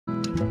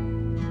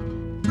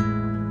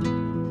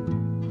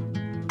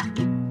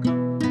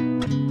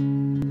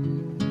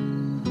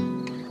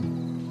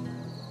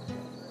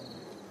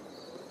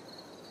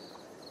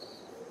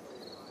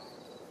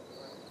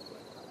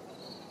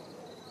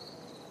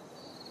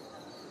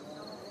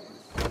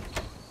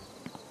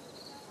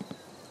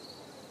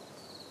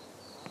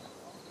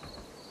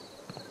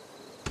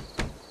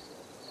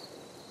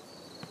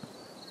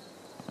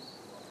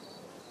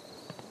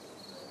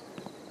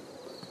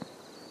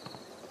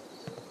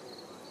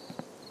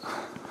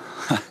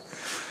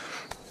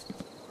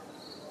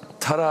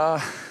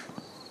Ta-da!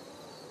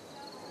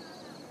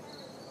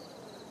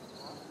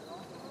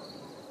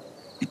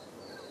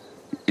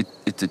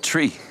 It's a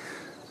tree.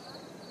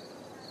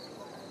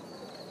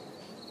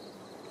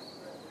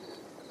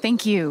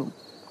 Thank you,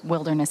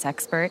 wilderness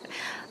expert.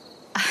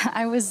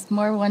 I was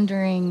more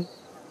wondering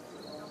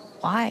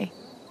why.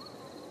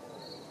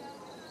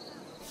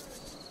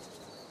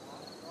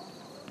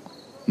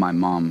 My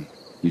mom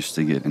used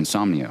to get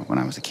insomnia when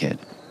I was a kid.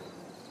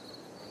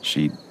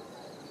 She'd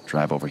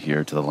drive over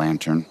here to the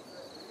lantern,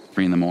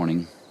 3 in the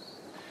morning,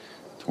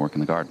 to work in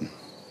the garden.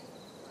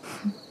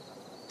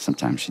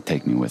 Sometimes she'd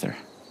take me with her.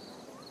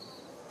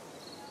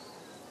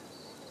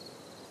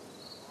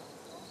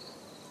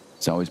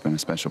 It's always been a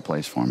special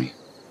place for me.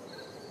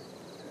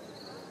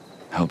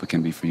 I hope it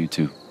can be for you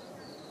too.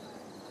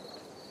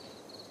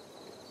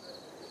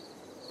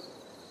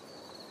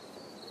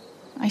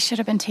 I should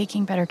have been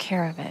taking better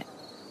care of it.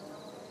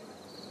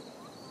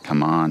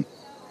 Come on.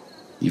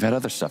 You've had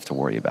other stuff to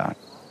worry about,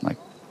 like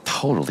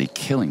totally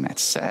killing that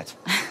set.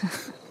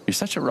 You're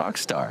such a rock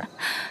star.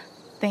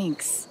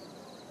 Thanks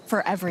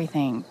for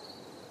everything.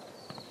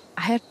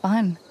 I had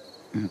fun.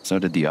 So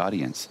did the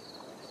audience.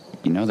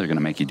 You know they're gonna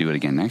make you do it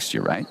again next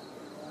year, right?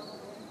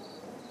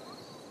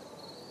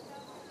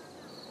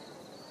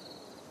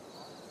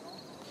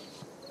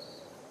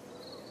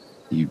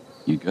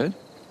 You good?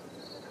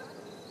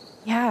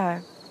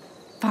 Yeah,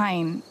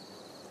 fine.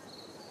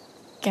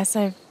 Guess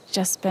I've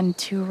just been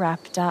too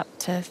wrapped up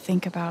to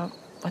think about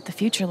what the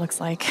future looks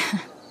like.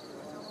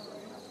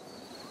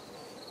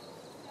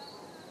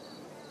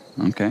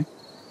 Okay.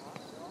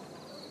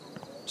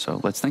 So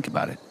let's think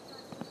about it.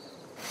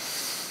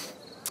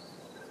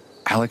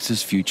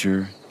 Alex's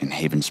future in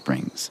Haven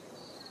Springs.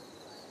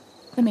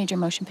 The major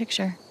motion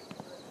picture.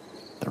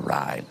 The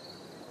ride.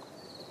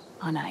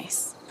 On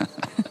ice.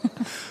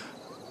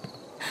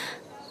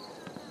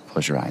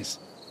 Close your eyes.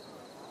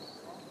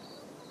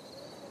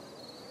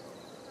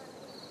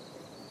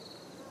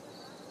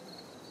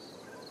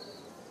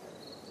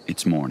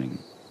 It's morning.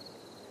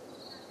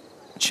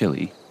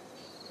 Chilly.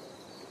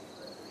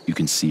 You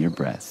can see your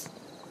breath.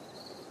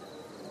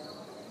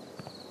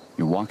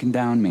 You're walking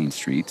down Main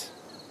Street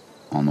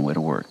on the way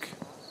to work.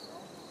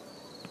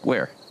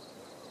 Where?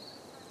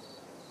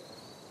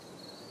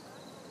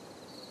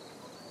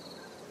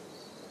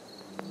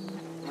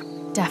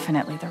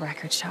 Definitely the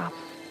record shop.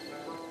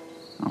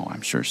 Oh,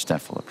 I'm sure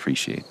Steph will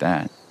appreciate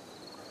that.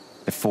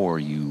 Before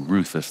you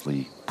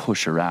ruthlessly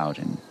push her out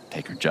and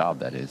take her job,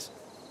 that is.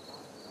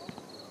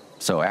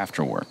 So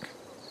after work.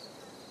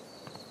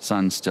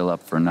 Sun's still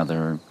up for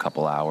another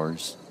couple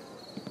hours.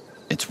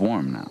 It's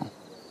warm now.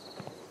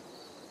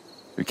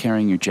 You're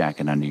carrying your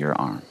jacket under your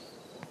arm.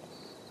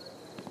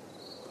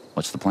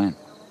 What's the plan?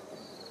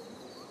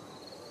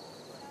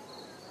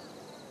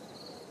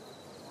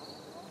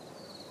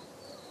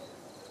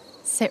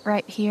 Sit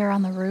right here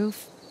on the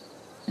roof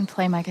and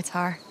play my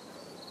guitar.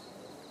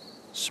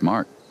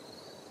 Smart.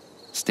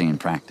 Stay in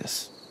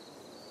practice.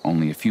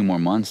 Only a few more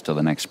months till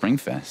the next Spring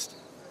Fest.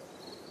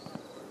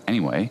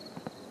 Anyway,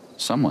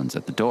 someone's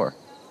at the door.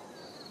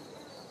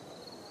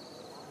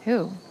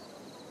 Who?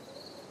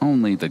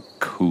 Only the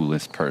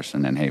coolest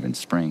person in Haven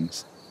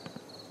Springs.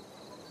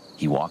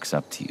 He walks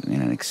up to you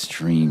in an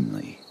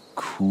extremely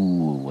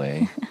cool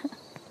way.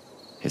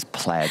 His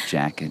plaid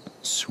jacket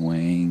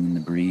swaying in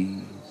the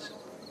breeze.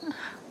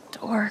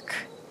 Dork.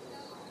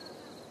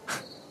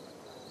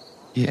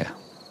 Yeah.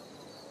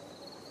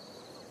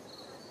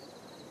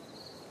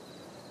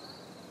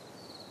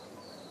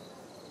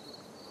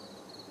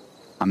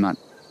 I'm not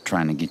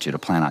trying to get you to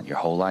plan out your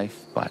whole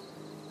life, but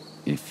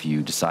if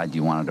you decide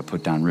you wanted to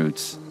put down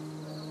roots,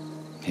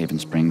 Haven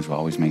Springs will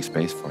always make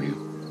space for you.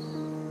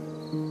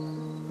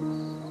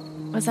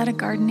 Was that a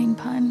gardening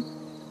pun?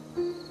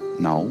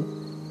 No.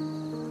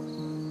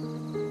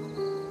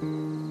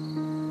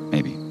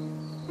 Maybe.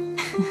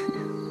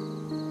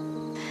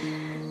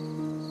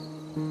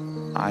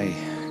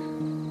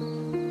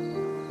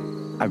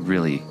 I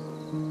really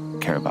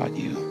care about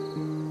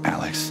you,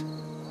 Alex.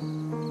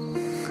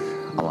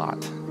 A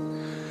lot.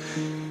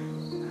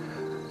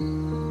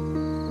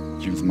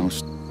 You're the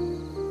most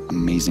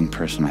amazing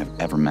person I've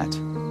ever met.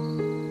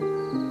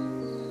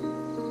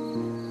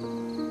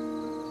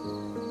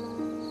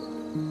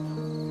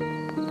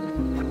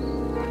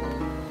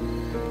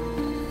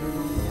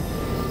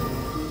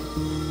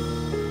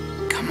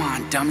 Come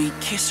on, dummy,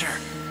 kiss her.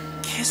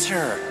 Kiss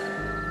her.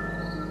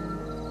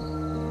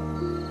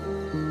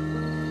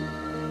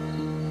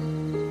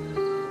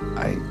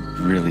 I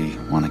really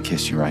want to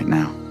kiss you right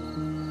now.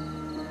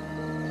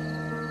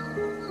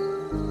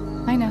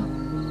 I know.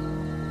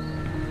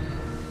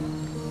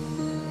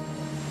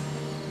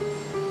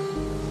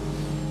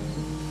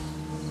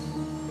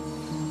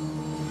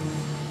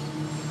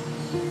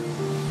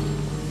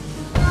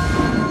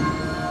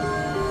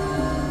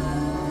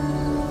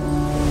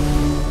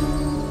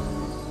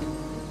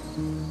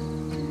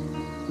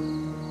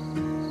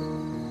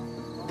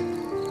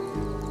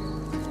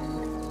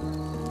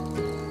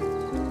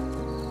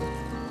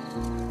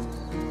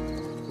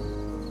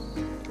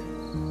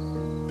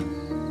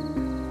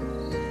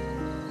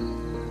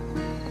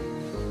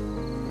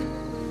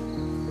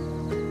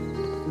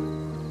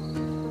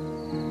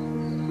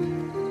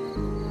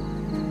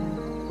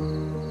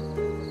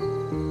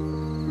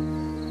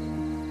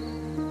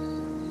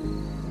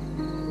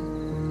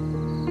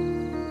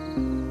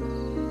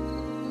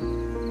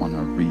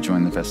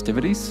 rejoin the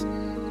festivities?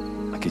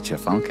 I'll get you a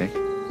funnel cake.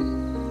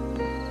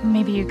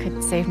 Maybe you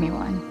could save me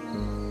one.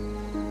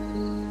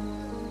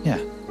 Yeah,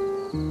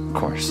 of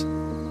course.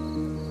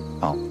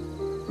 I'll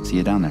see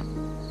you down there.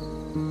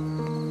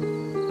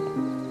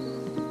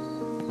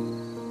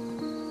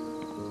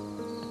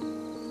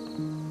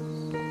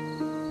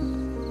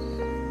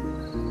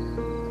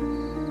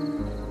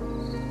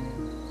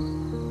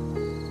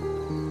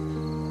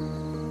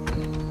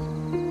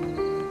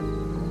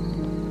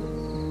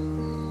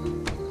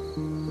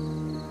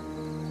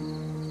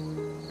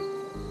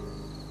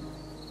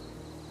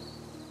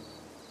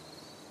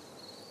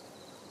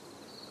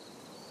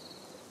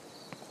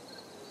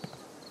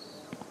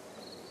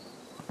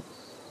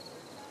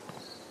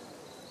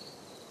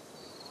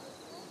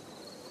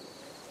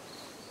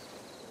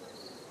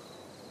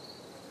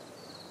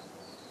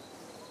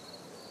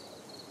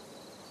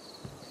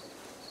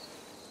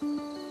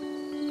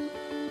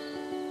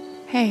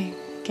 Hey,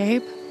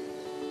 Gabe.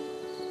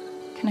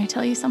 Can I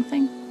tell you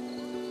something?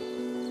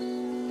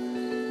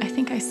 I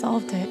think I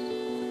solved it.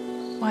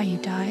 Why you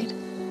died.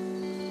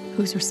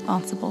 Who's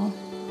responsible.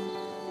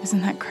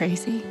 Isn't that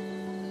crazy?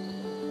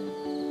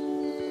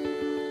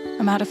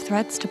 I'm out of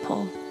threads to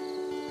pull,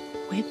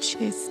 which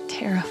is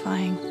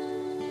terrifying.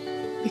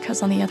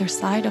 Because on the other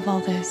side of all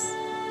this,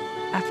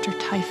 after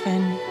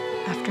Typhon,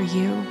 after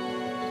you,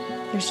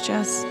 there's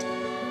just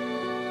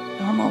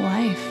normal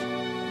life.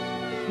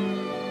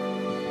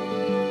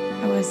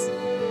 I was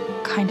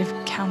kind of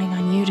counting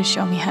on you to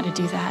show me how to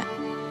do that.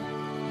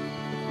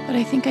 But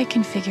I think I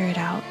can figure it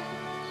out.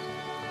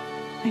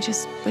 I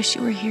just wish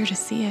you were here to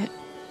see it.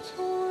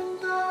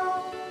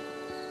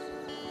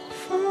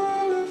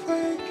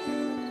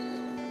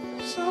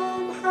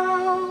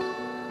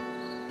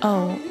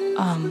 Oh,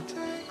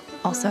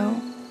 also,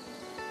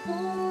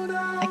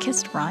 I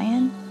kissed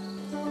Ryan,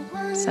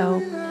 so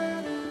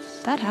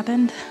that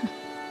happened.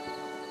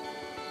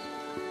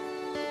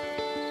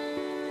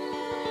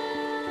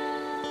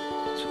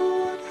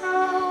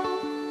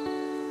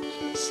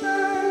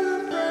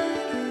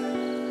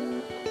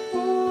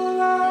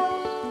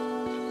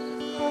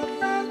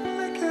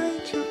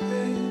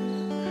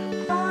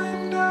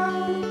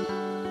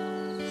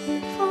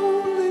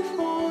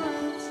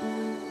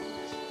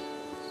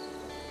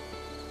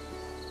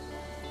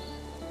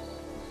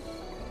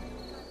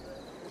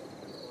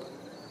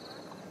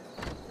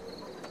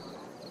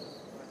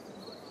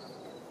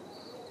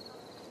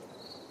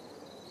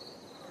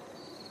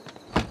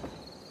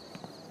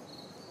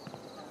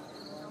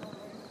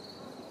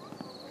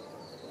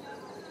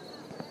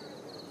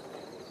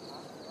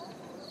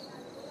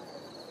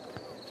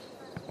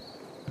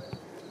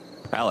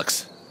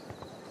 Alex,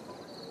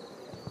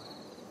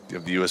 do you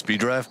have the USB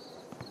drive?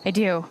 I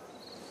do.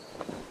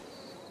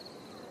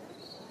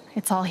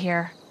 It's all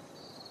here.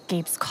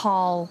 Gabe's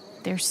call,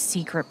 their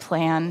secret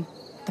plan,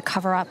 the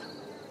cover-up.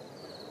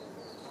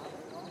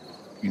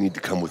 You need to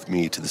come with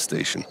me to the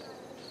station.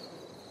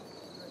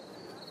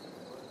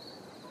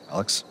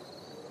 Alex?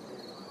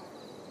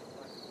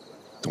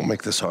 Don't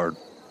make this hard.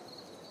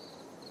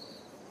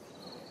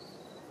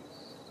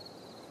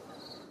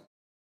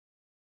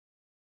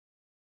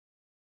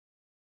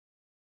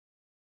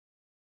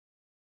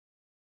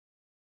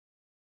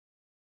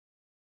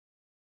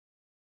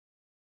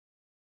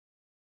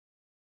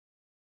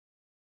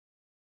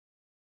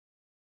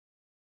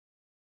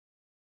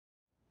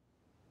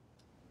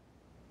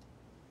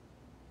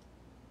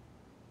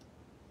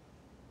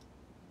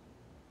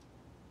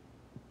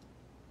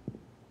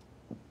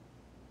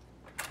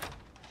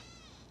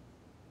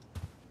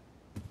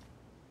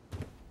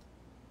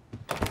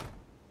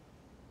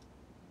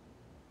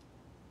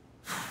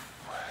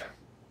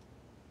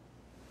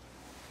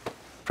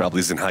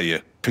 Probably isn't how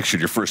you pictured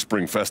your first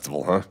spring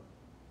festival, huh?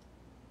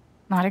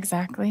 Not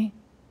exactly.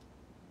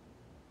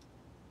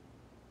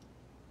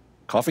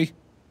 Coffee?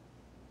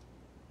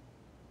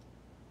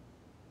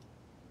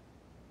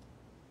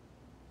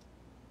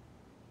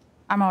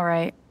 I'm all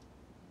right.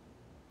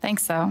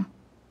 Thanks, though.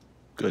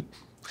 Good.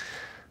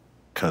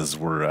 'Cause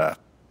we're,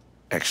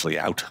 actually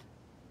out.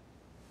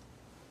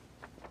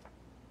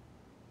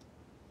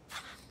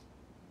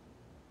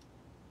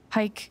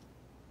 Pike,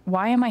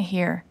 why am I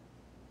here?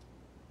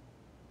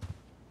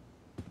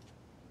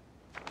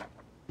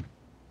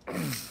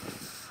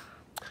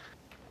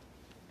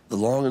 The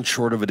long and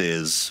short of it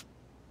is,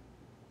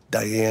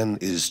 Diane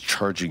is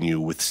charging you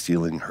with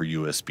stealing her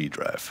USB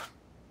drive.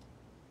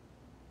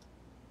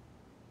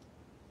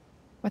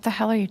 What the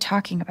hell are you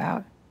talking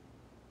about?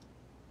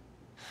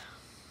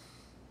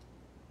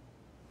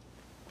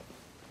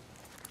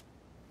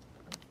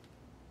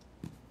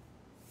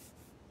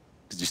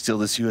 Did you steal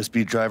this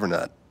USB drive or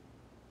not?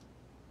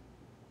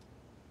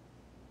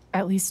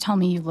 At least tell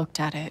me you looked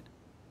at it.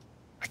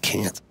 I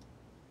can't.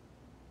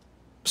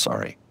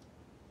 Sorry.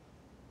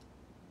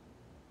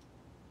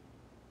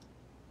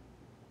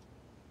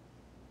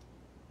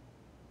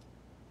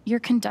 You're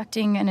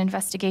conducting an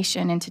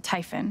investigation into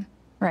Typhon,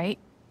 right?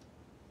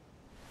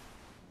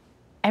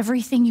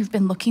 Everything you've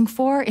been looking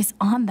for is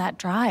on that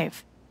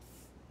drive.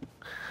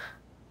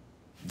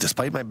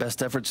 Despite my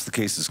best efforts, the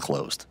case is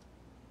closed.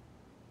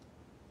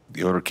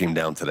 The order came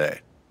down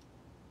today.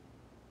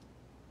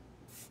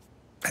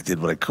 I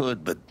did what I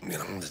could, but,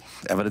 the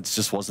evidence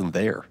just wasn't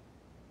there.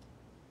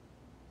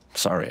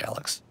 Sorry,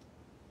 Alex.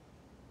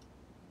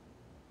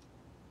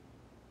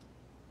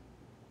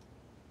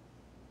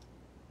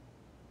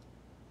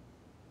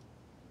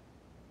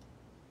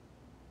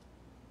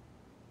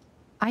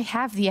 I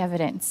have the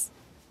evidence.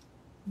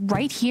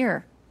 Right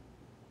here.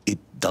 It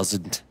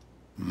doesn't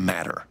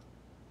matter.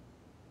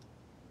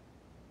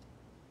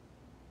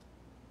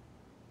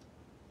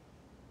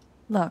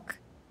 Look,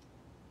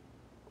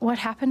 what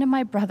happened to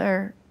my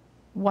brother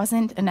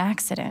wasn't an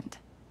accident.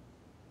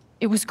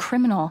 It was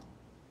criminal.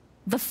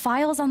 The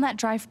files on that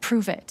drive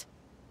prove it.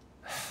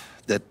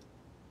 That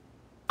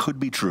could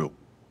be true.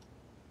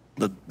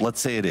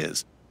 Let's say it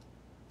is.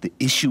 The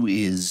issue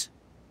is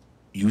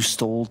you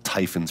stole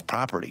Typhon's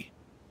property.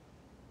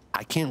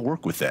 I can't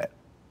work with that.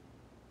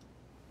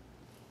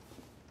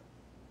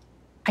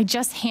 I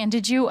just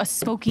handed you a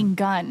smoking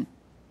gun.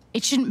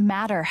 It shouldn't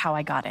matter how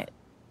I got it.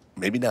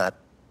 Maybe not,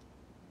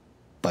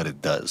 but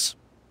it does.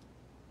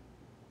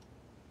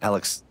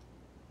 Alex,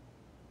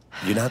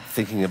 you're not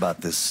thinking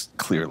about this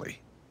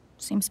clearly.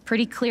 Seems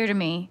pretty clear to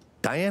me.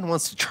 Diane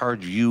wants to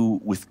charge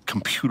you with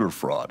computer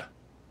fraud.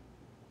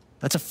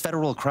 That's a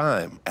federal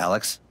crime,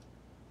 Alex.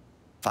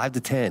 5 to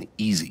 10,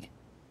 easy.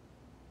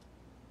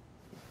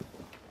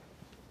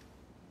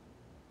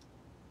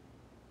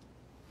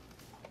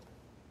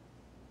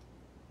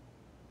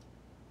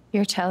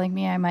 You're telling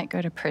me I might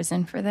go to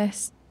prison for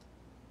this?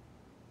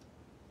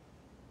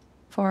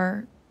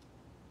 For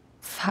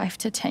 5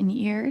 to 10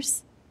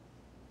 years?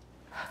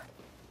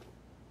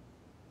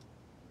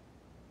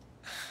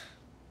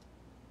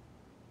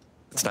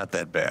 It's not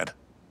that bad.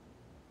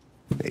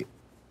 Hey,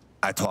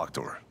 I talked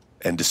to her,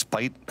 and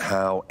despite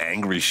how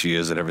angry she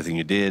is at everything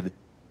you did,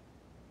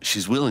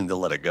 she's willing to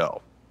let it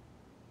go.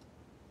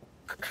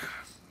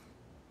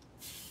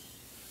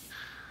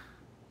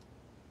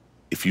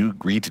 If you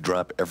agree to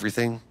drop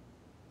everything,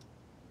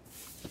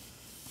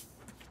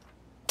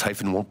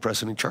 Typhon won't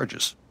press any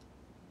charges.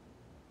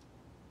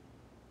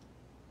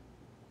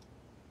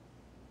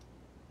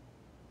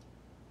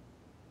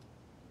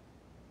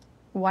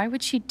 Why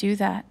would she do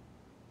that?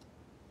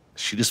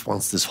 She just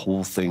wants this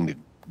whole thing to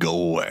go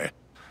away.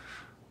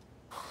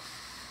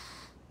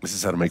 This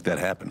is how to make that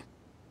happen.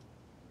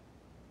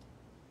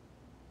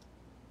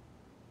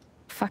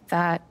 Fuck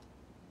that.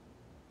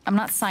 I'm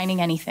not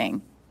signing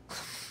anything.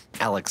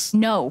 Alex.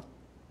 No.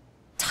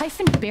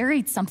 Typhon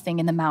buried something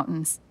in the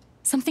mountains.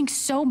 Something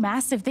so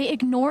massive, they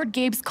ignored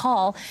Gabe's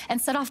call and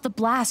set off the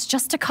blast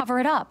just to cover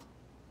it up.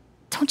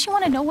 Don't you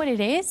want to know what it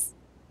is?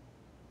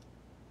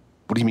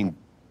 What do you mean,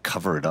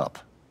 cover it up?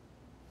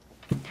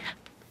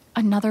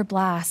 Another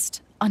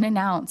blast,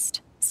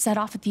 unannounced, set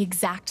off at the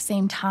exact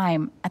same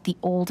time at the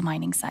old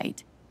mining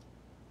site.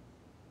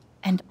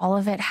 And all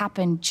of it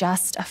happened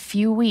just a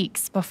few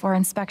weeks before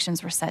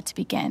inspections were set to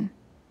begin.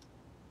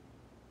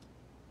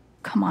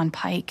 Come on,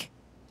 Pike.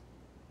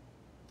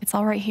 It's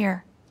all right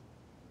here.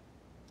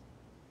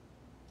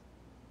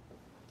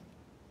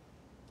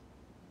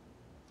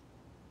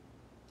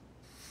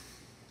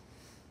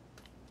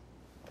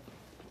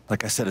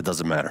 Like I said, it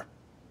doesn't matter.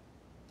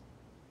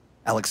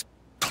 Alex,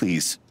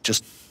 please,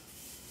 just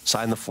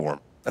sign the form,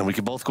 and we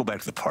can both go back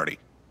to the party.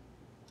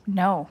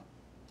 No.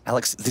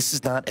 Alex, this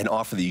is not an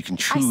offer that you can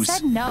choose. I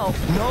said no.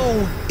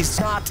 No, it's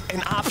not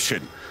an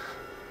option.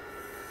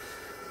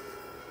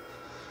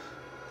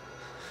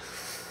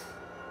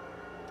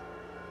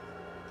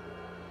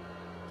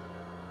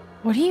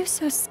 What are you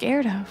so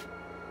scared of?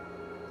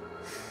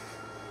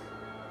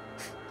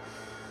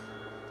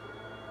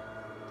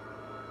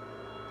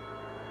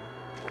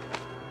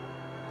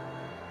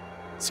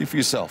 See for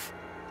yourself.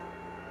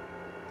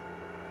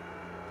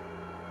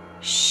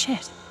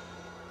 Shit.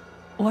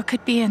 What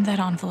could be in that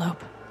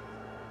envelope?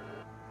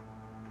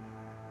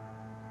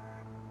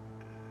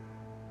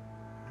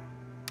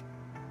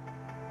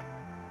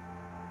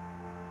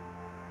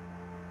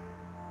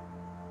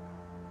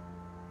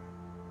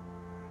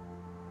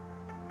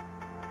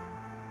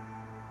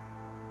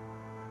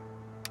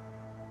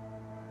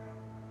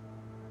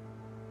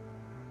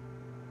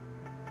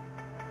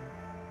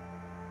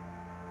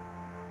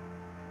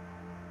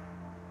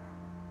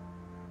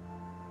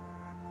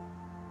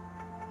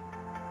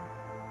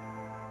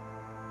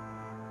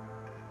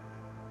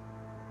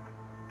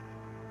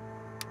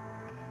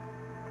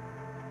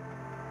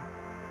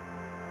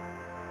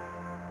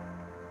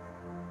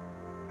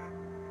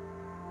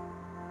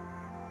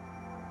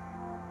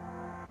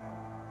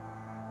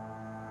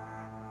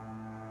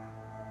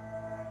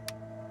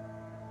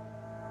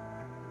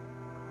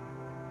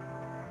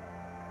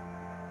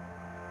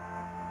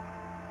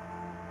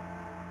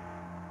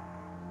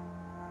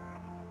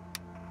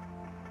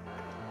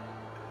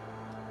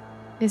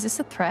 Is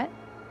this a threat?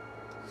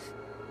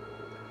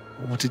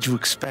 What did you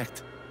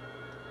expect?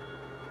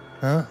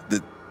 Huh?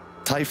 The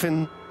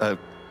Typhon, a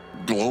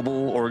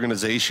global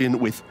organization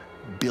with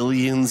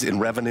billions in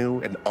revenue,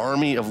 an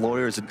army of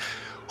lawyers, and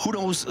Who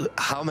knows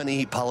how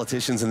many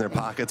politicians in their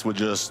pockets would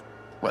just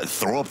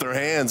throw up their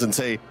hands and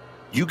say,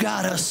 "You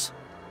got us."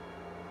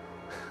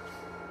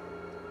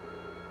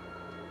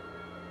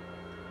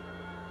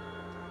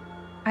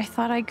 I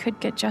thought I could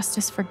get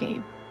justice for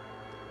Gabe.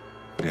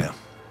 Yeah,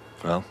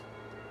 well,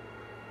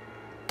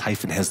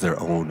 Typhon has their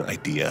own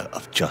idea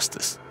of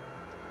justice.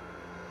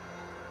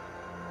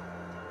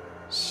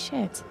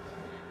 Shit.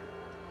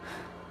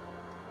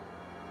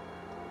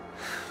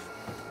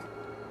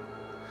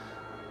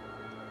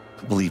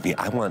 Believe me,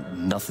 I want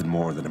nothing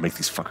more than to make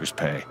these fuckers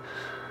pay.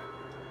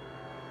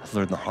 I've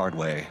learned the hard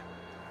way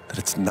that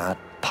it's not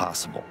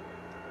possible.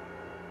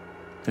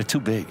 They're too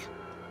big,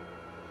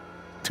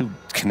 too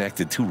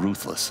connected, too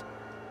ruthless.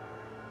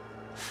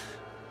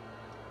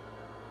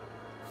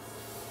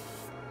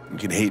 You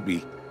can hate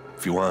me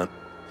if you want.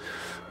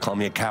 Call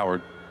me a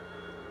coward.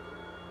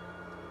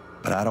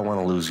 But I don't want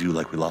to lose you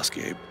like we lost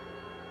Gabe.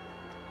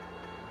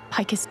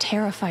 Pike is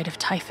terrified of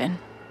Typhon.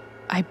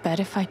 I bet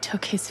if I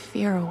took his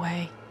fear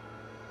away.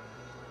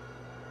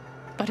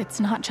 But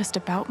it's not just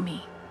about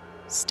me.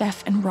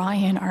 Steph and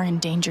Ryan are in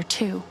danger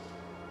too.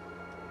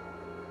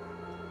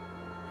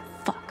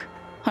 Fuck.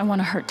 I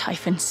want to hurt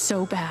Typhon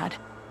so bad.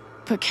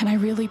 But can I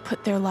really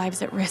put their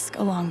lives at risk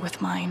along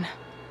with mine?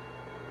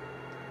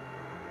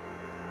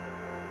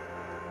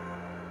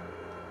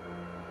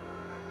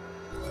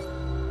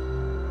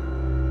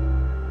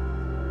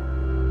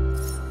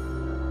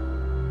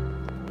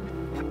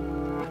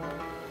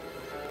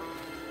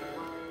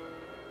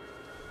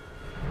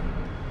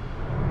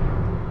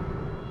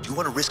 You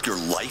want to risk your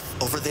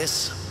life over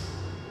this?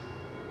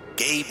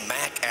 Gabe,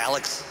 Mac,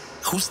 Alex,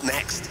 who's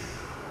next?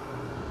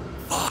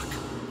 Fuck.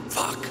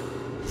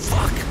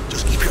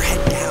 Just keep your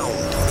head down,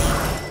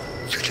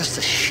 Tony. You're just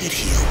a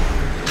shitheel.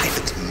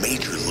 Typhon's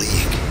major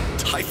league.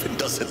 Typhon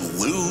doesn't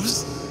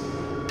lose.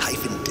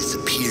 Typhon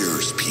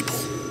disappears people.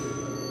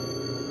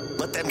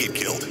 Let them get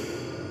killed,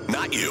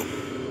 not you.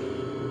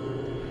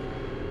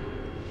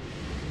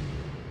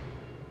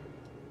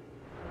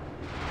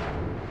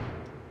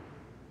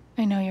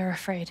 I know you're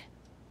afraid.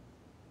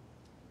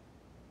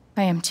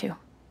 I am too.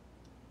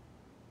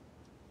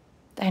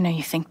 I know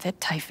you think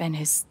that Typhon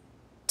is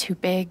too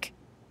big,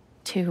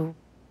 too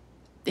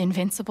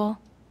invincible.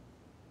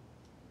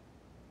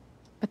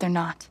 But they're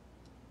not.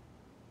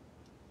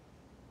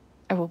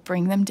 I will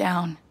bring them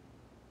down.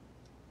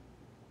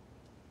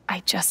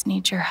 I just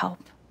need your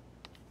help.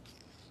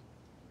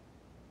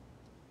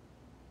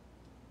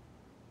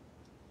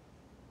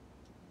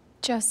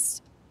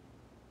 Just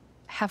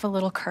have a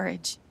little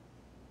courage.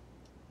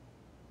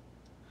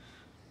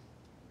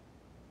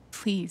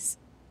 Please.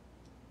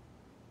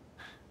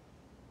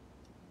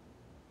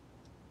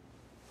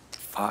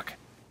 Fuck.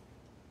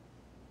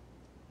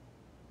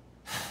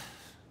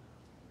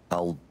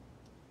 I'll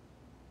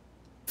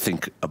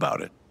think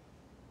about it.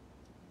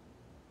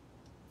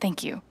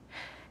 Thank you.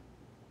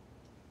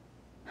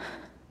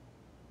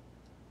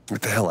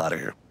 Get the hell out of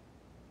here.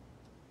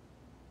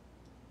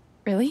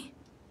 Really?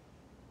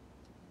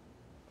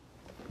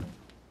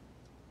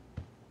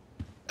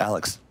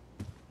 Alex.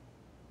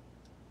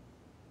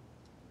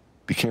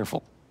 Be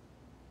careful.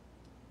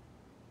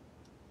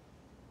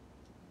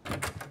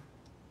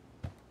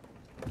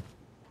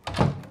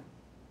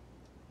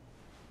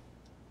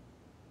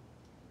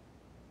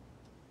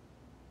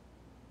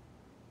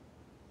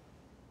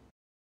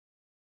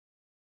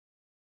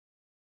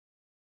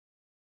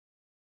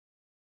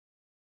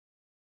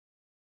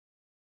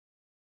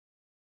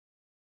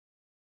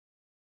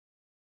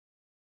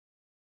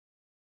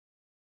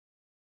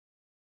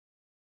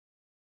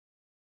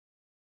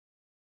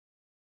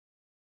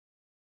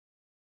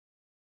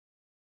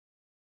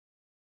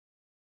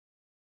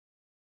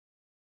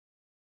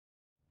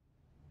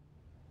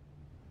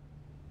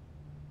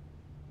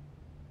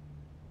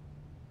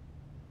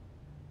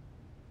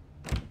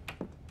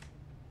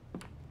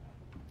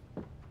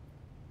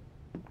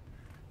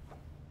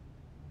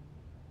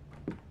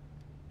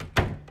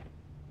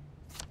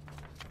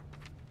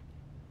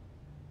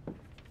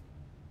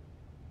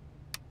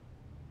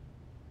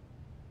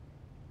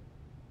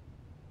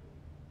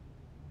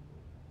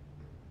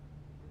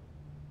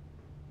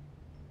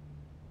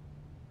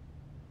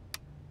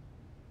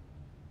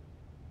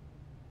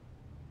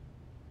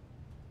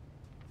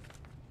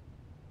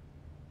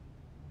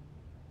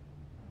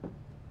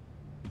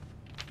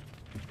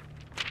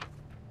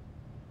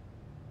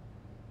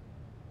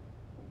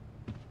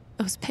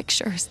 Those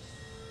pictures.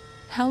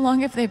 How long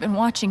have they been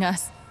watching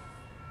us?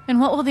 And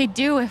what will they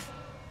do if...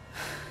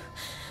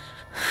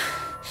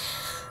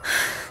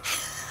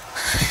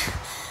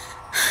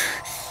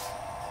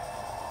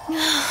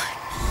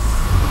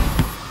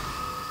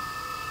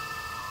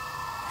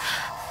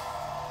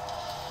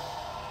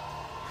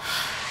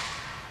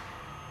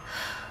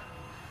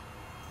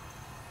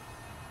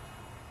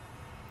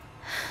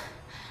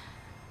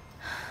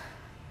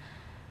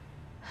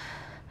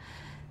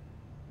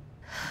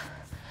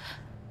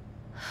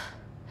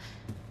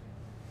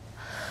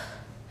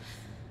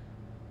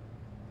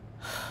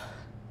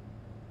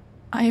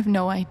 I have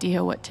no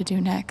idea what to do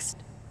next.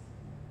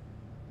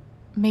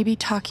 Maybe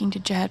talking to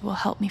Jed will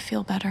help me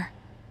feel better.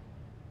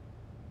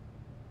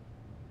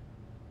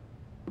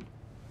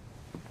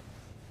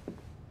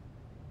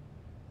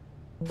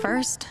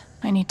 First,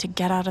 I need to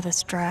get out of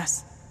this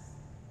dress.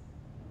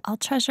 I'll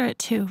treasure it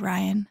too,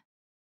 Ryan.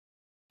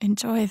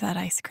 Enjoy that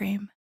ice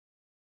cream.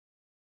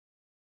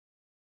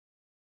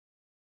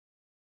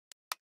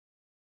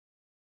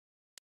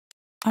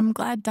 I'm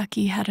glad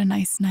Ducky had a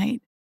nice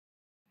night.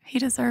 He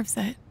deserves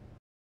it.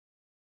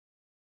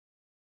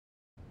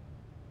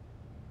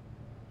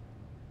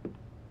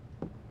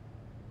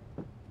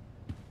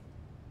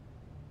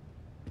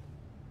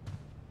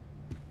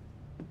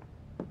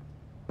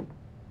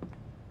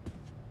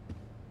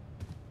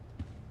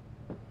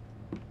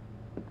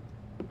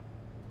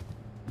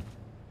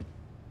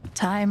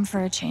 Time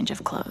for a change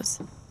of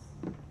clothes.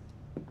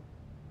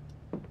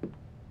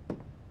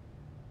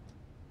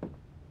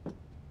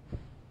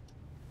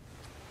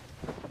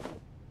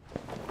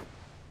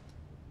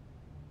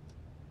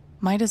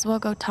 Might as well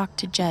go talk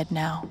to Jed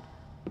now.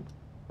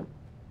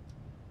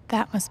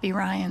 That must be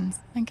Ryan's.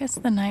 I guess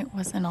the night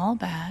wasn't all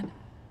bad.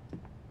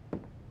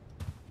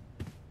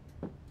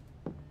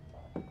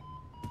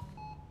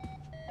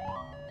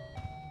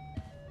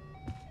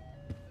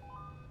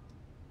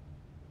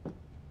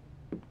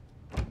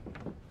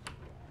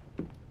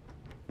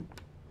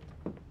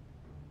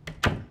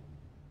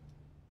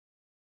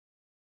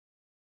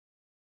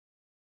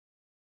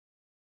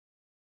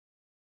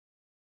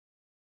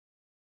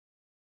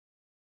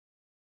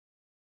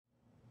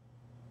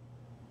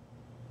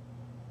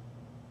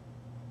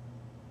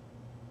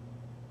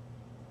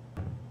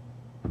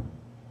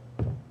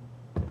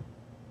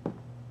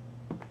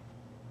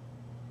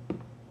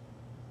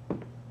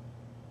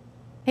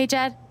 Hey,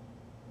 Jed.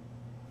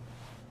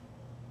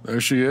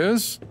 There she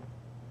is.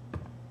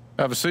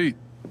 Have a seat.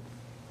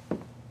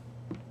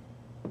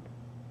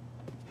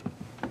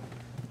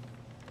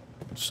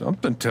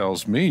 Something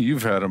tells me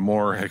you've had a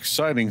more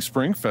exciting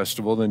spring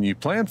festival than you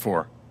planned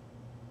for.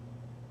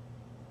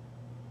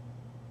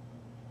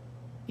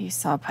 You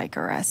saw Pike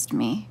arrest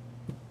me.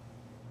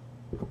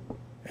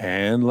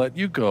 And let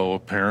you go,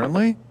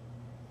 apparently.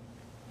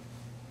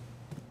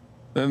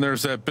 Then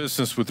there's that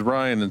business with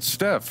Ryan and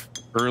Steph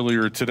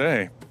earlier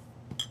today.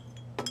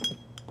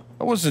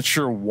 I wasn't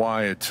sure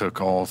why it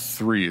took all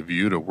three of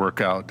you to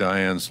work out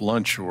Diane's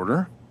lunch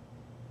order.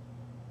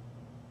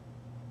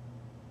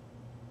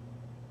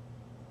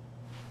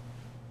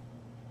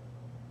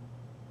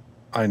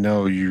 I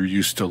know you're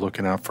used to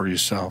looking out for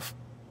yourself.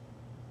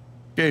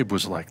 Gabe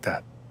was like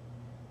that.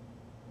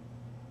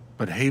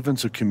 But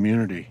Haven's a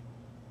community.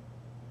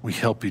 We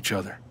help each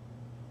other.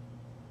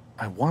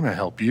 I want to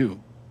help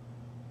you.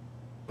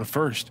 But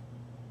first,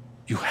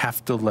 you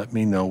have to let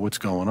me know what's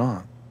going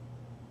on.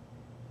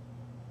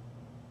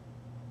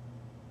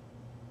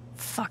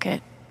 Fuck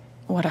it.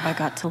 What have I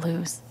got to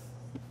lose?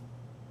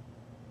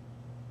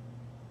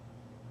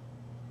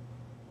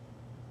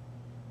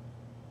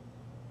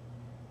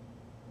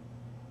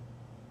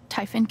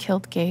 Typhon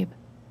killed Gabe.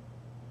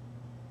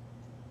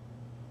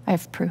 I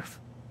have proof.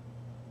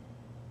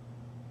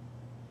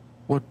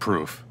 What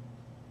proof?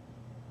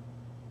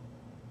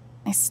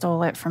 I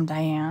stole it from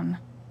Diane.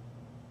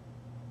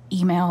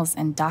 Emails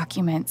and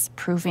documents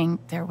proving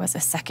there was a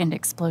second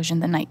explosion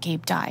the night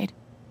Gabe died.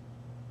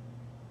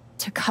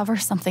 To cover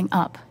something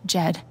up,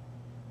 Jed.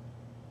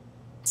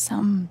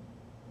 Some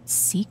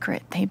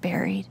secret they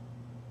buried.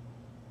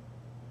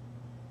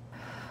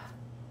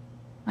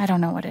 I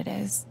don't know what it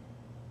is.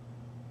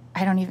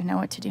 I don't even know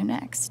what to do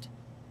next.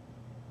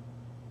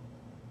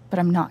 But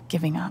I'm not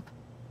giving up.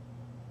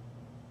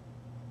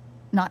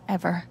 Not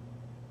ever.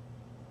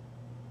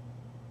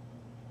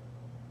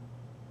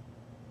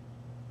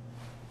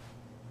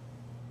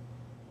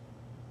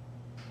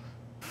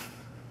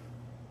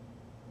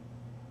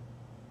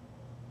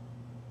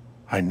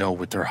 I know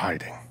what they're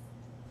hiding.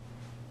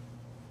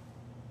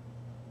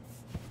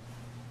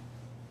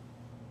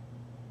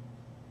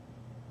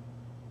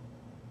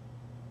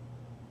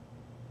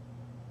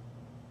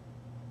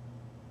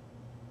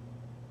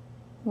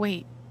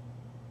 Wait.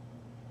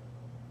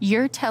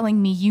 You're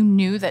telling me you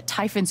knew that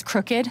Typhon's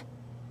crooked?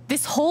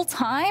 This whole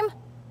time?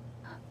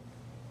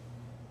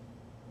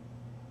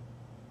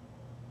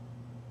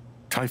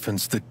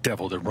 Typhon's the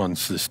devil that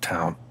runs this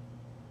town.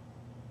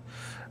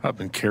 I've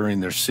been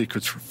carrying their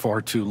secrets for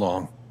far too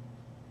long.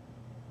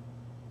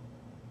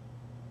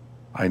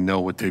 I know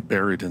what they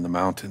buried in the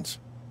mountains.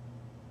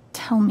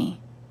 Tell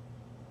me.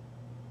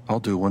 I'll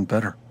do one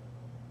better.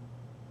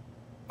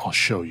 I'll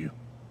show you.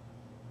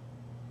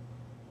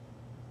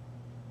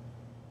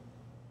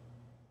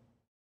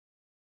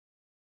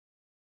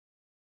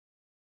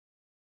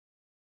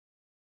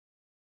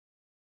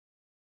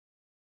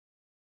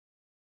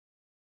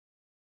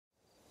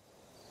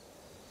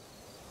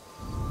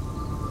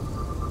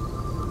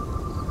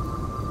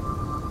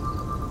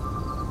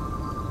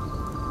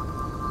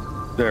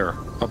 There,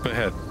 up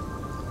ahead.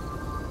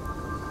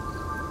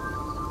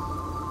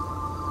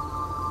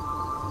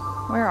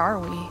 Where are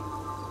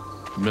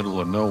we? Middle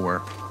of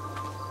nowhere.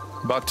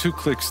 About 2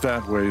 clicks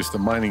that way is the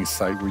mining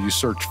site where you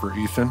search for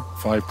Ethan.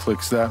 5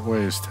 clicks that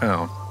way is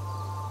town.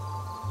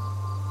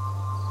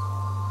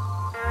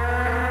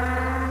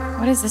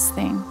 What is this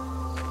thing?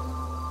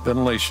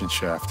 Ventilation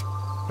shaft.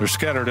 They're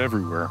scattered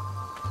everywhere.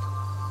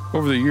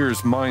 Over the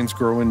years, mines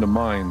grow into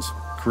mines,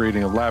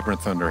 creating a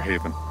labyrinth under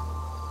Haven.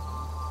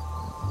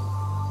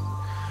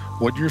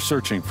 What you're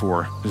searching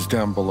for is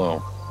down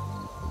below.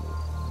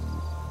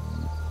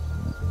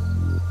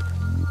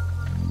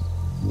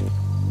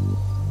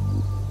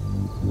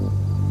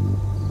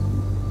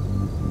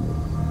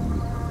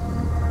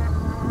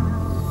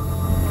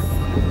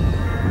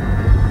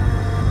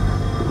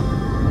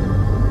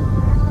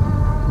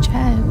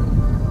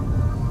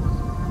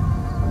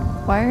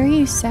 Why are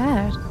you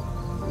sad?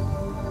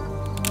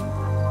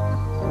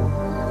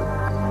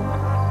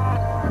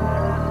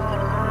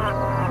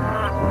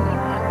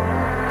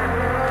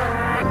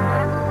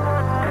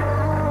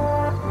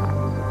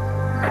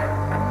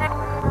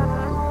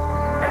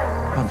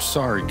 I'm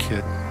sorry,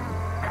 kid.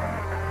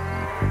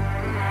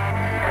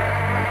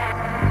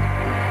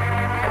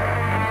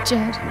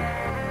 Jed,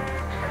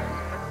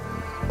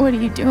 what are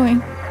you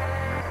doing?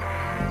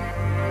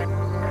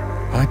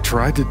 I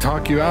tried to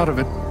talk you out of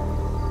it.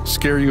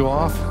 Scare you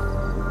off?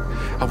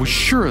 I was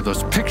sure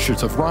those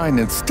pictures of Ryan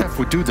and Steph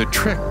would do the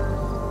trick.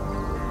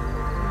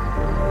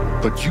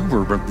 But you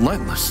were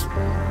relentless.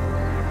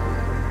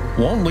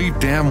 Won't leave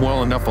damn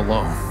well enough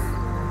alone.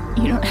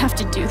 You don't have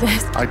to do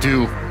this. I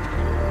do.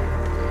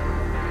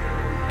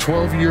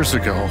 12 years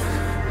ago,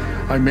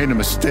 I made a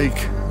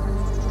mistake.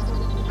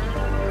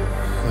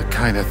 The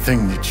kind of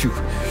thing that you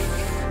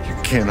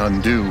can't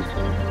undo.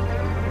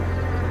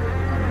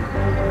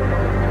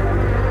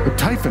 But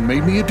Typhon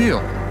made me a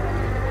deal.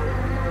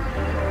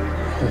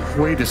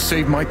 A way to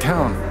save my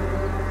town.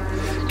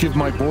 Give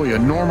my boy a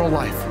normal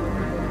life.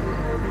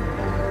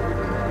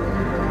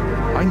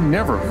 I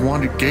never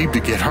wanted Gabe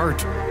to get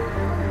hurt.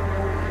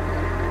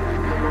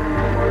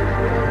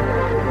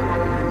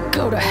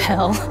 Go to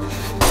hell.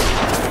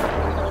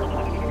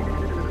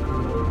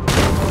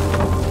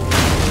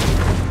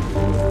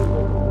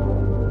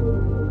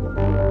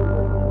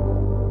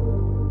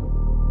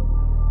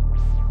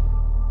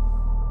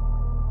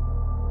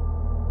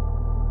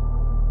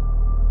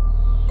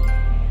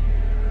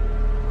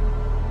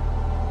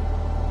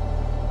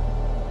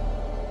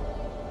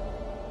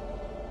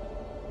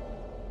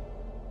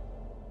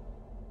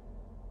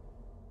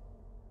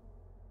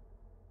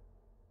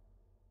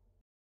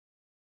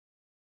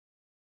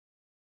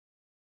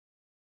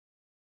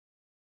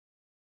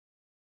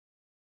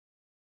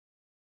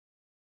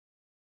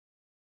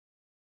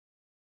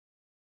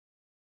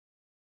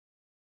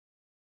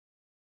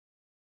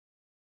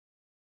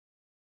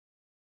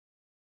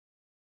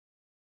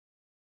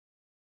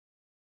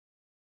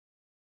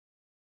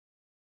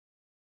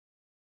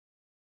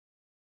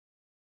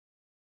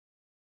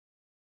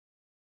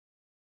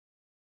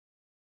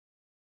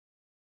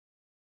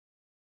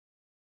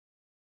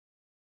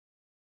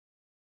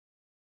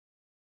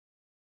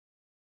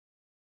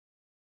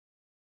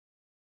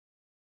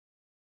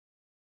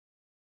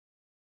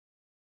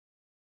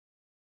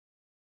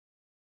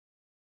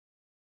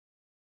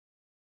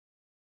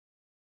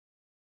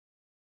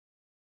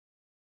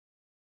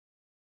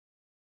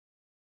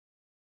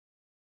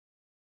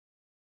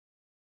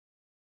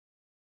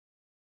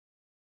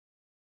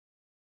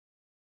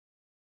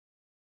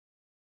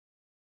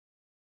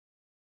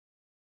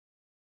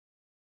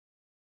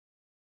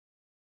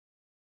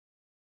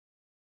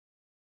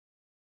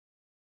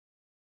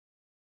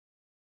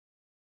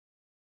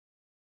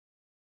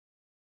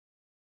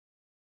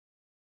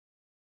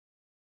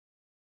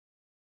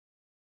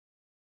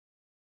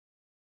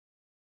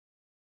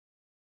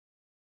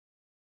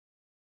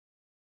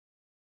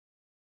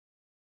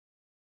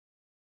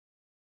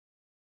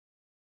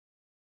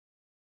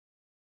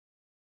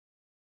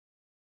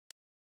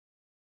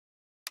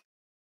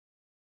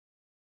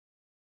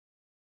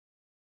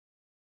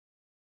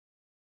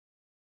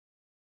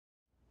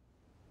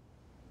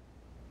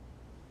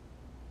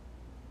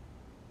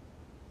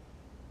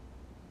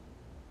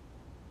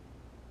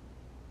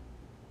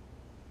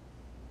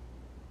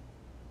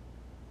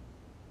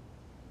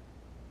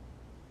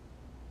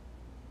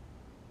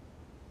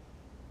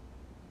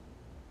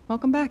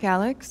 Welcome back,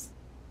 Alex.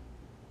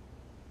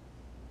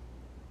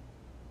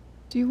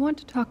 Do you want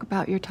to talk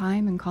about your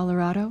time in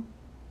Colorado?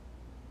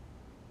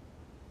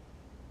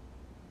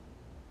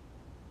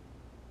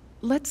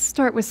 Let's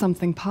start with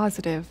something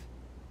positive.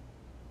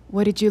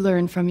 What did you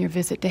learn from your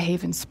visit to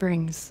Haven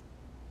Springs?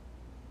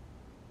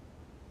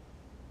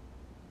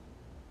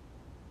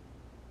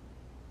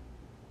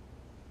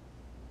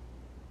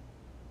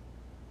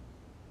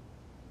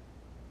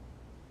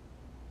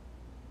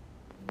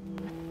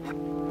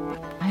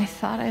 I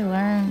thought I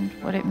learned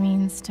what it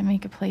means to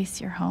make a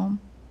place your home.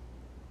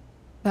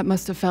 That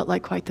must have felt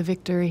like quite the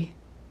victory.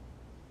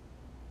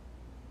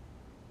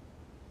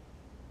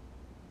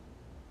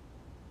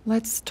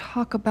 Let's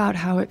talk about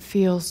how it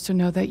feels to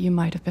know that you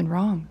might have been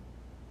wrong.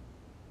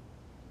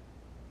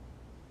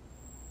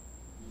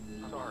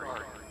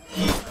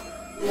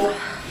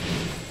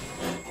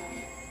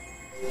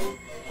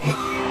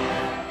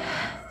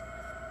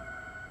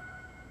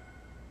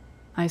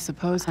 I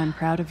suppose I'm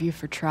proud of you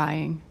for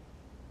trying.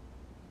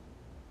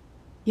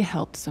 You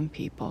helped some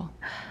people.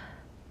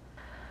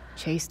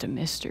 Chased a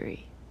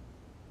mystery.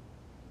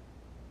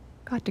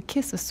 Got to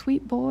kiss a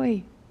sweet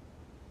boy.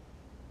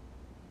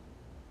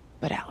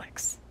 But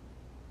Alex,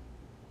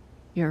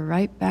 you're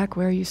right back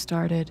where you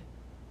started.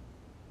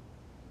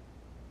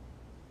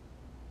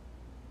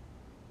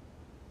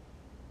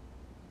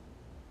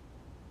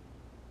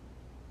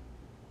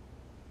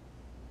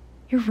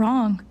 You're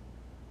wrong.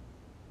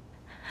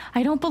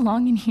 I don't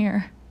belong in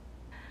here.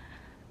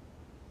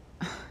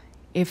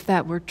 If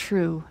that were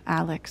true,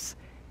 Alex,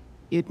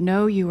 you'd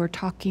know you were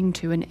talking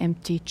to an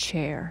empty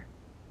chair.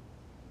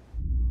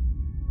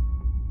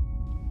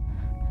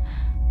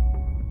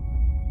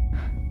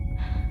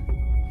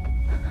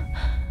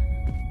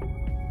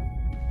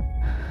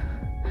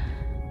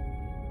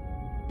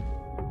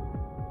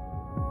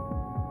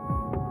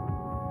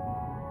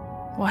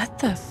 What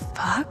the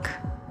fuck?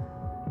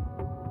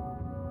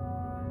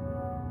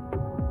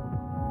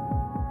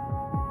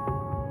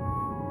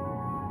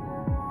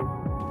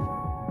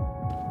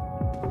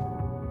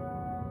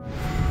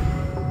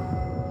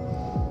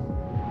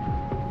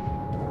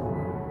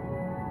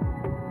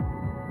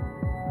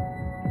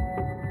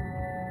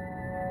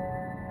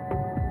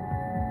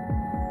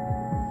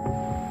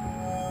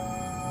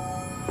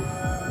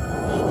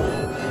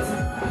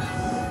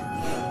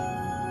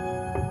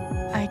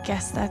 I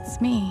guess that's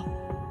me.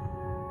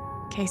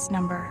 Case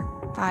number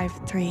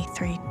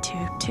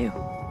 53322.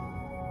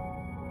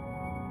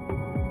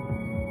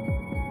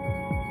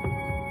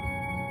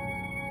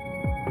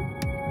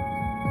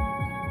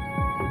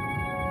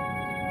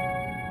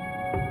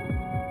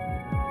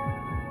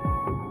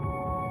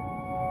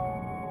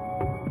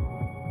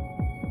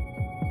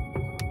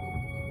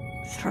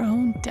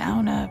 Thrown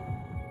down a...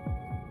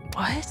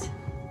 what?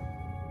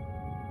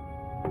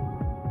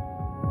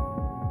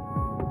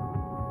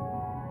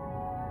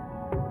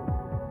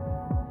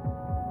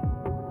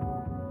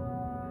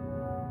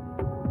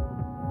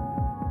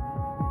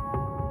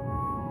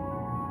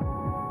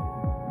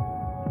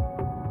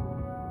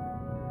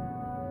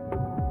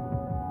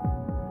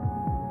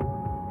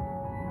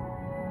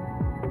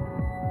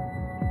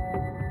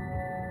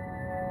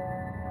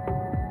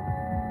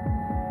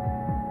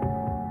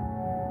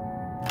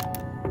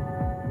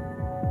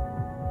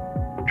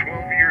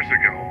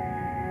 Ago,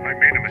 I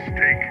made a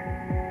mistake.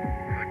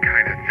 The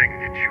kind of thing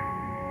that you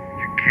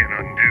can't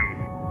undo.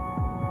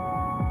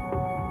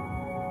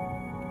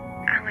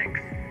 Alex,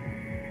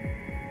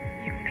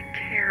 you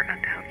care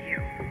about you.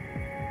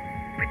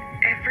 With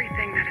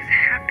everything that has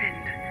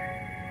happened,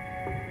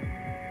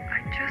 I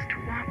just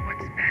want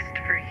what's best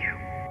for you.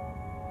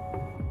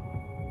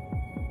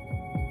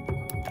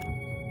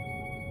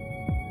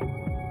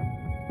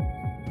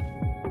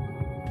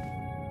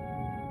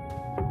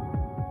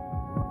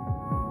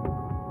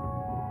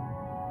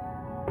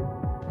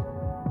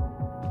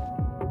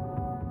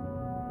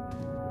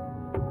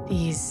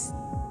 These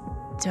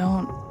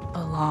don't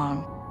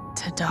belong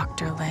to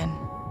Dr. Lin.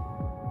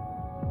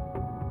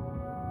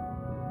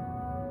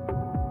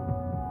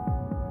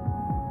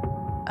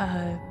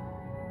 A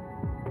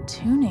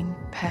tuning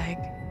peg.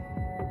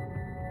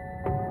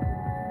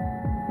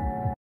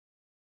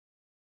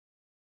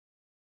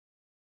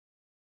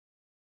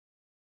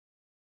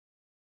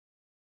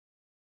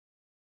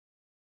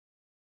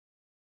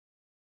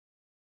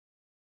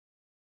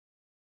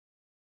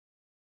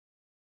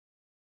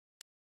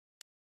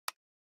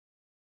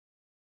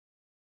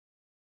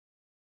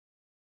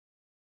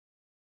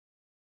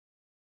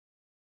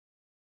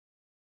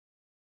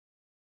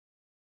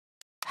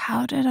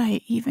 How did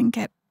I even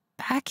get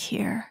back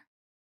here?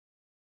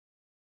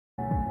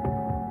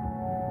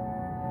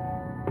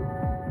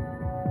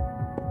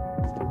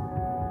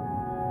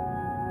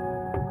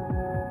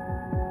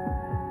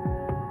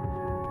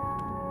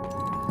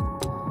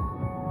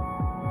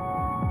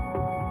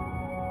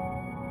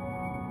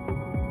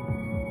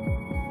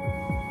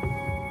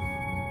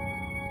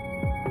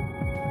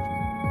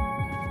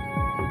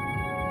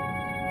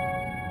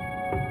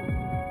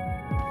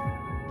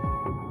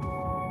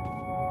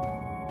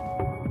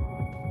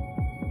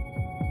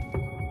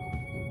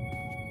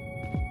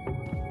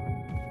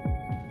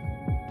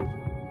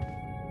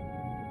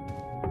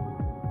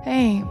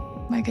 Hey,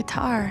 my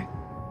guitar.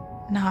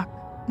 Knock,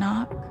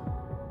 knock.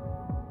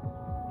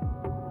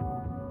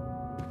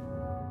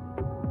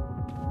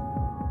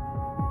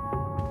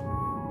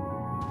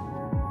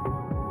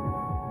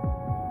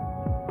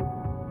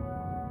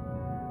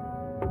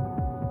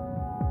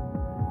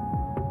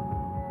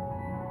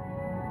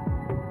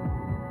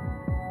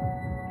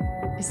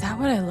 Is that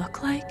what I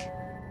look like?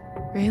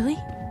 Really?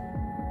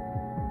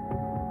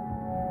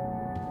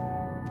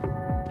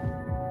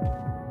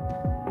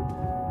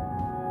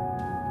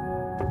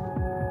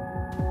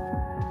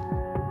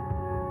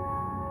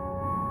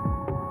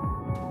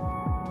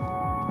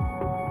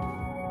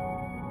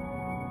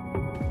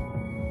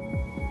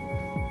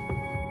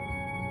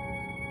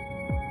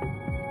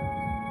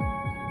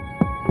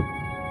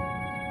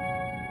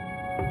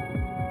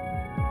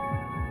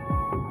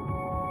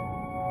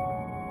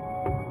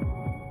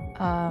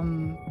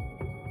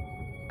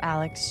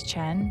 Alex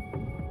Chen?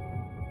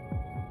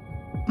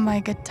 My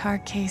guitar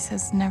case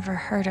has never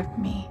heard of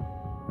me.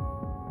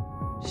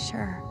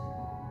 Sure.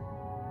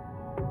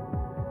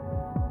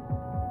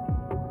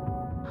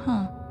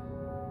 Huh.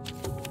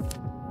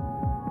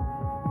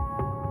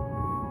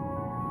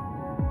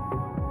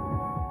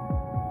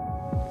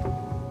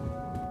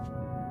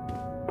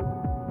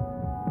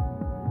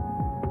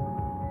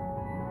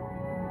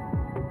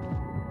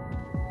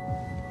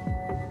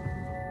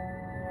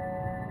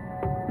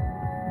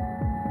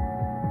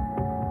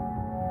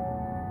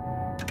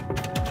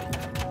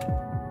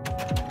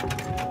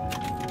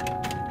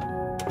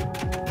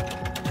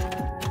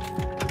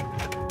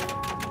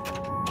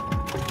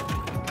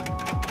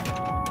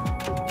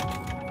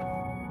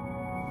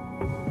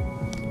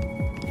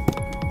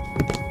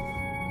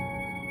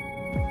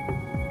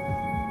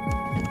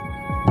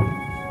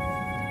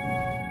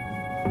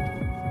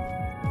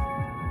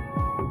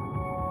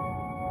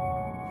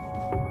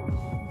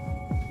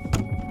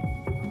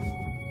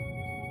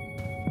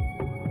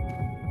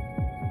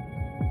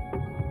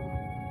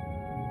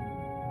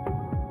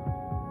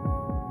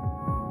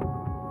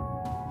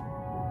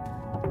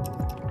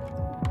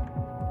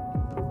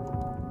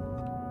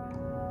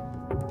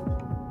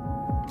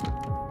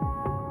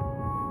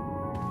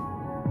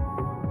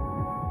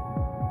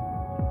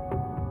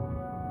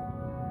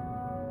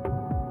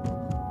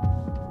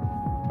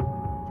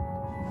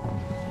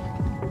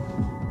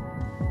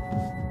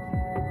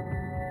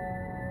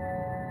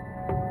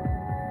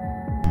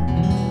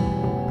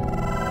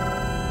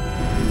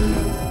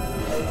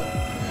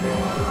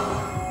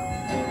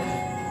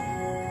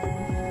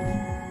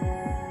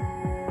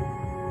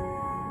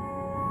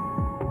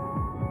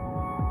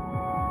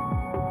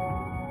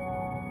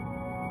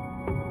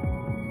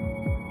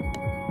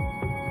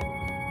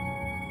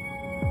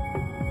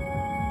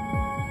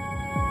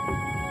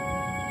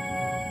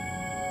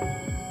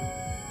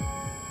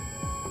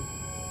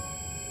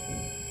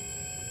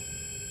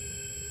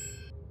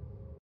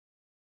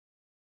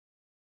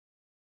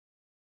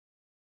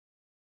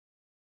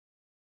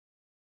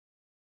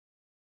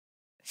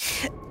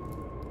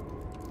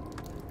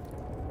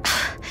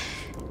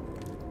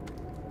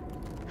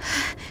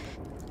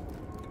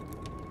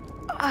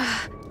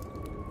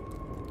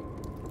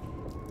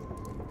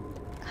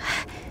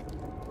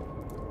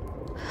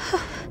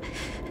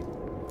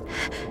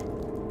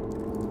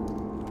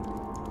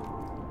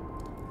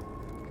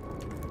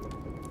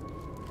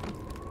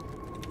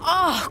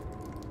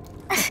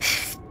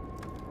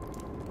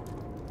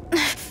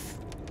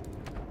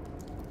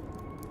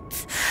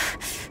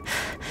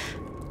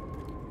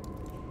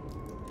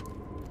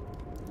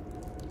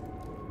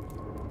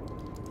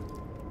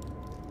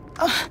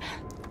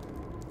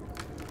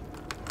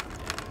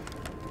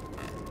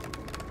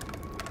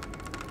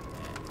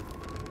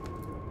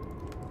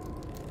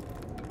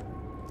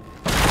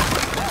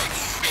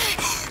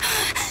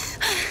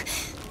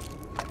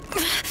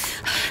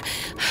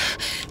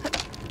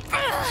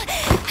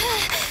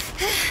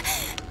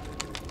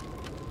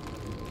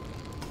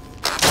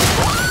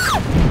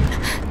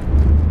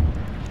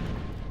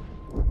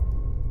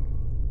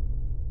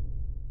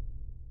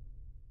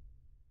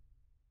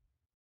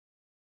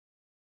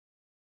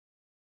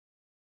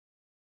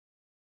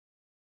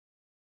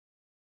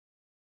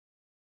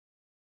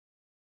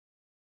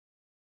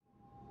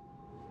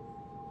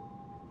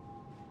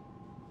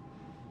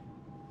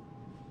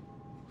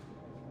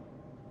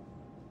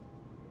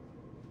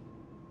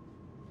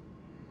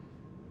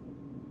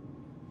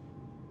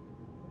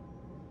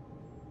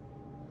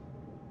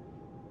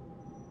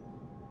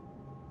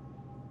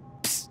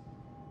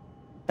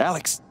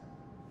 Alex!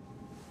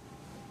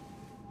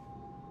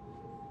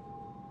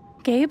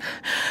 Gabe?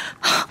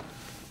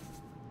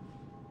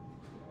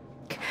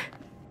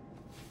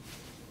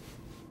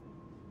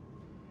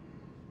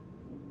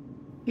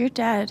 You're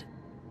dead.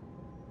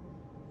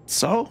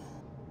 So?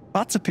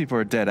 Lots of people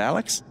are dead,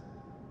 Alex.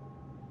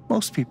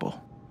 Most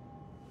people.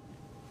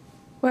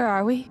 Where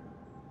are we?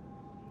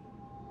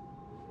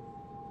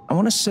 I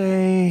want to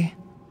say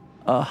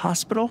a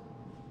hospital?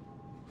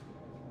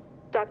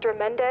 Dr.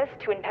 Mendez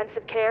to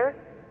intensive care?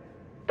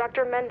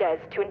 Dr. Mendez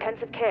to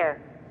intensive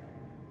care.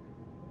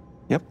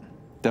 Yep,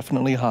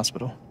 definitely a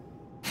hospital.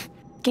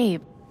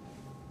 Gabe.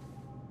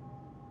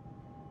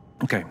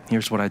 Okay,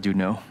 here's what I do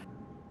know.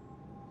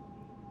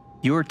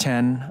 You are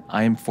 10,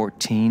 I am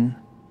 14.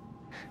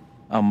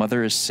 Our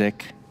mother is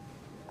sick.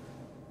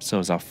 So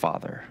is our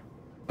father.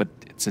 But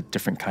it's a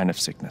different kind of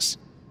sickness.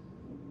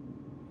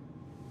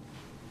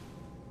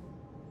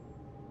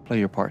 Play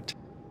your part.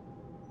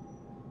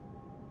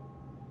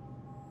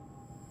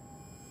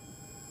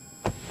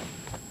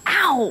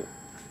 Ow!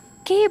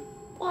 Gabe,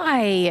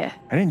 why?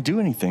 I didn't do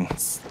anything.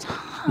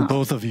 Stop.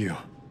 Both of you,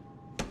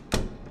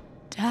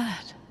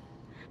 Dad.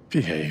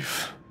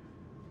 behave.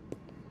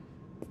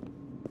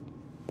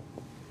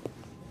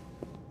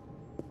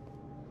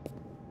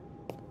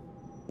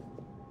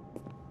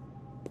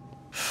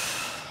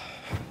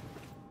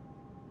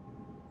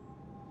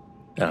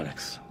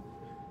 Alex,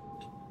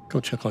 go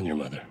check on your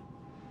mother.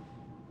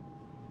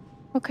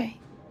 Okay.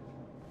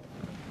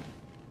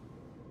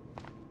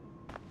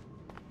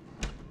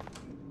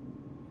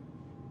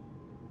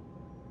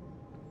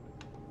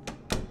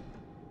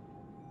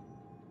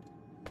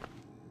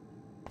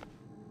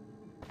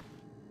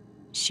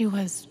 She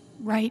was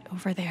right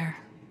over there,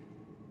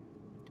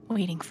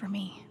 waiting for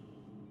me.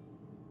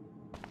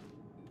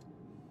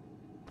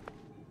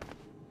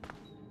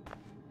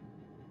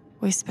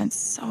 We spent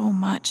so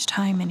much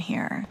time in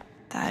here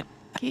that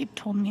Gabe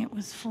told me it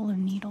was full of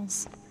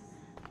needles.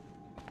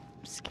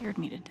 Scared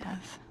me to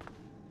death.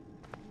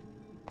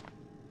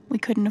 We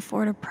couldn't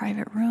afford a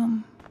private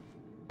room.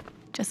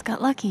 Just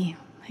got lucky,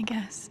 I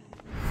guess.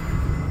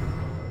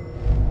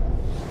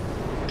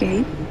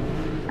 Gabe,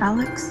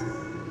 Alex,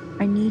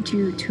 I need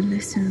you to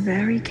listen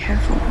very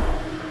carefully.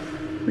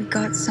 We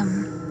got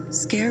some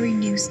scary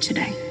news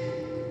today,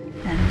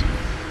 and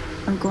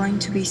I'm going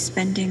to be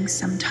spending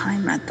some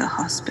time at the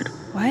hospital.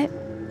 What?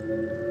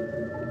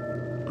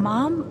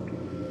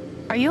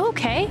 Mom? Are you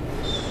okay?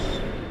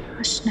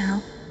 Hush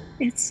now.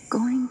 It's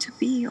going to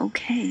be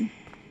okay.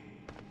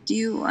 Do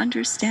you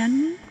understand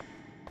me?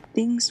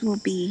 Things will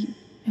be...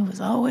 It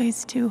was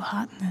always too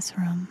hot in this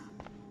room.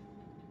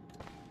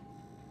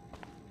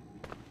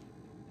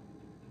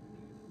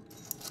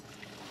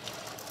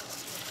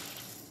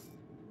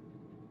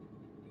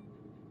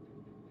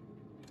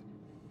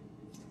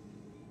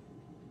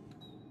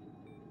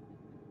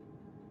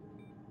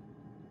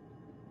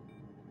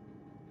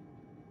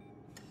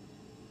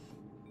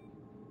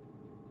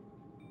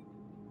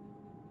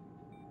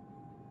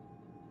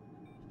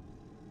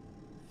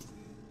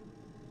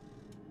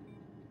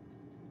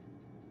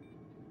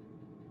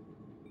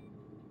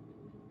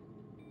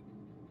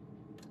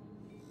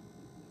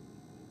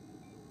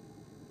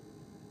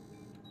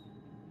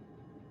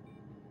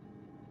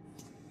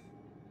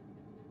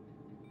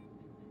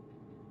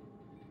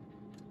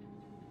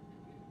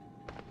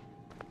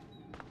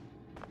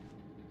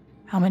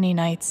 How many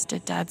nights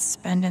did Dad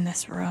spend in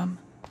this room?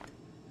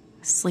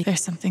 Sleep.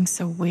 There's something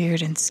so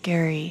weird and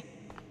scary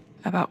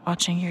about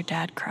watching your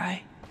dad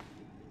cry.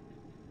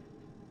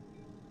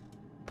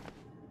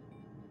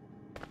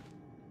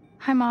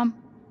 Hi, Mom.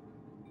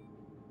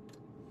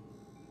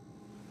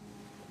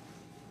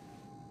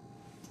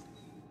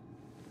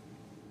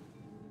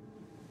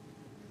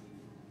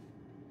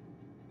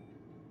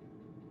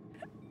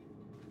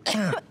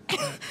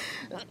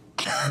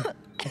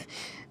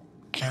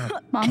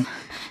 Mom.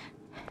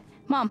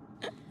 Mom.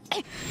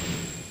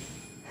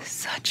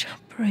 Such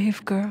a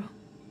brave girl.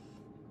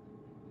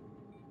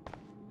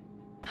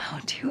 How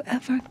do you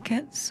ever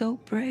get so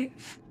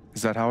brave?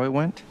 Is that how it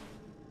went?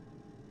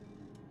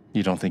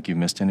 You don't think you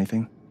missed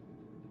anything?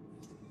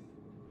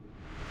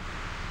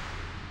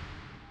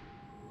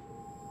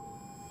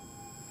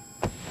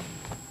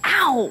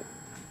 Ow!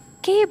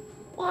 Gabe,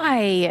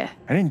 why?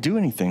 I didn't do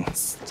anything.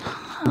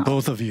 Stop.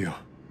 Both of you.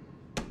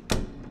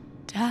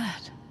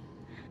 Dad.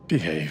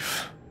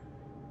 Behave.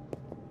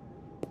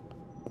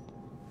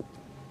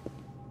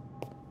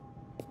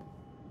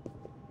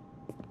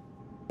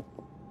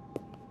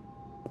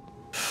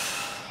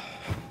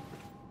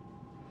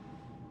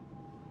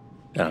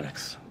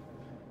 Alex,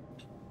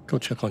 go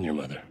check on your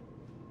mother.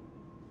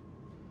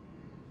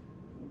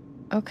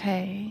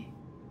 Okay.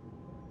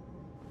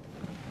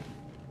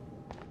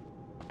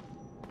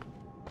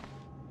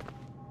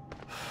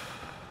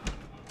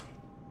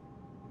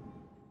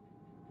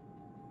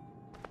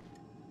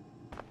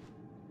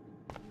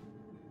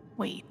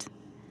 Wait.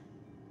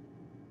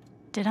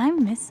 Did I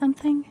miss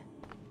something?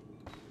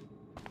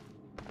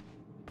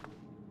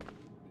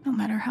 No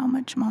matter how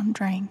much Mom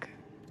drank,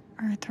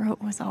 her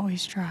throat was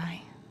always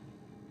dry.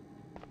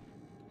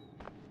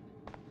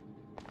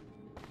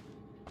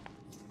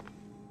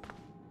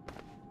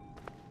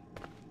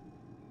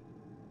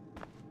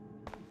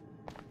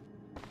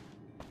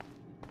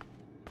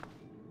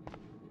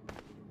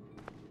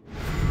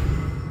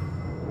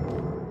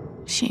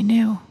 She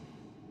knew.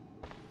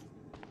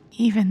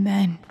 Even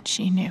then,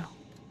 she knew.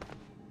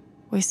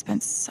 We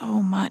spent so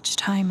much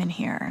time in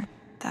here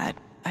that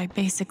I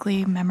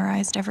basically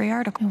memorized every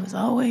article. It was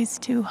always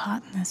too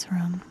hot in this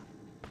room.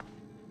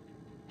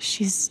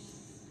 She's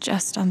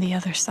just on the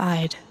other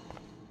side.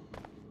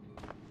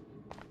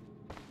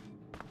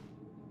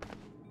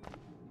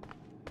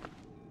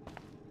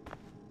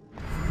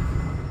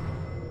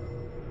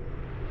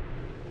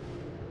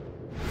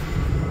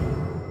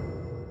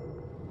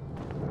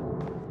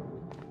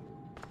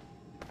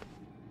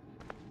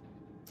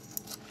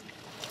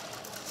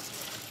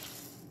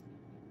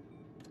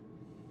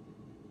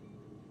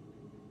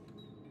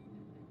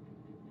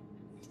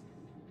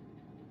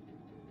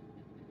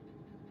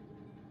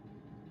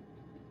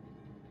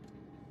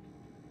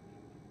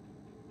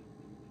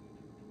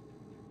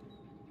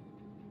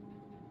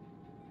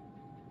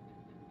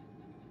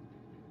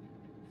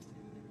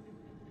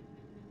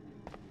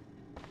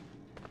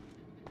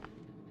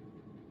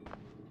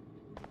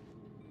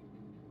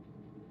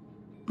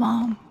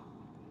 Mom,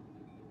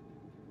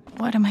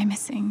 what am I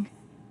missing?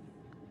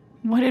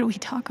 What did we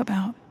talk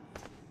about?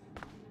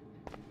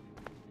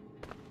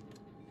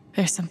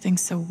 There's something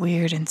so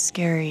weird and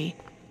scary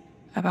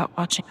about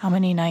watching. How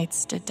many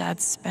nights did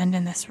Dad spend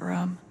in this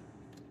room?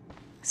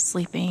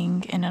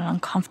 Sleeping in an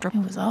uncomfortable...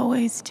 It was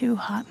always too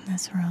hot in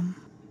this room.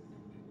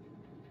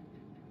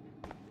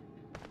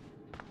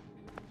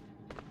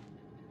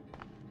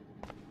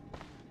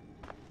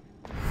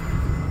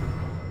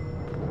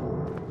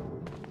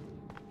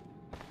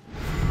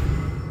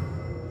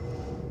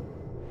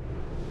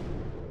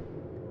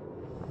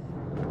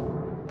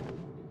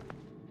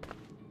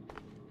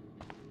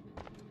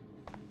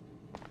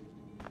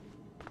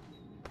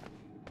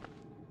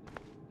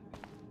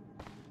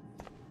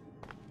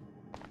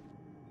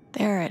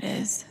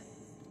 is.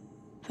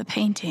 The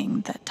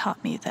painting that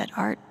taught me that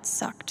art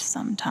sucked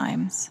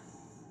sometimes.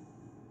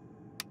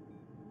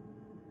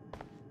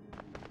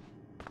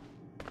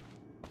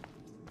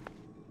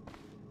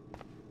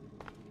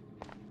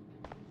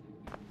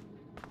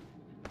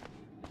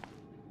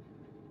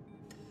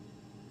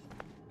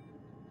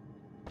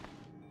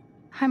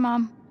 Hi,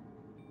 Mom.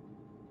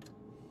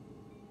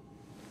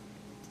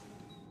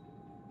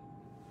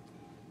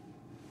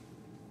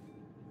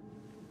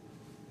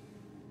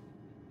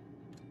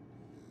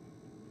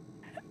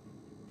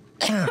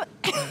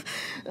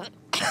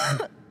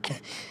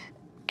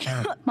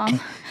 Mom.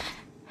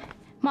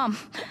 Mom.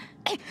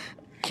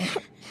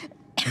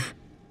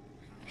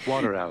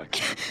 Water, Alex.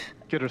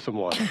 Get her some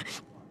water.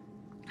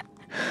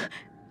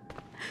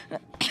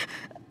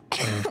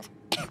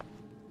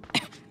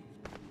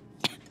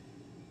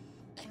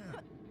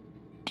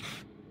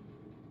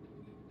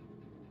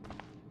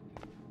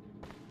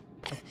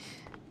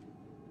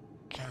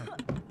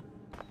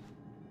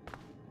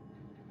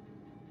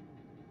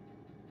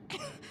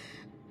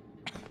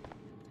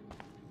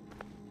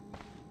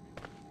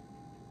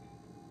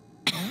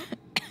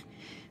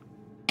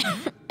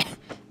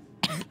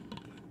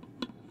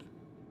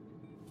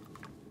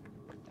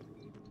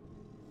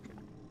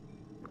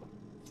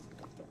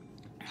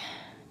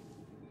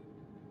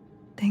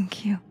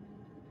 Thank you.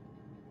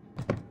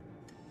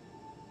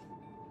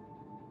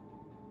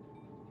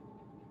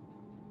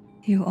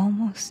 You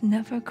almost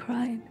never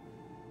cried,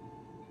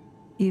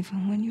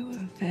 even when you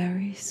were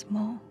very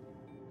small.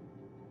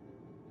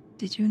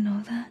 Did you know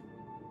that?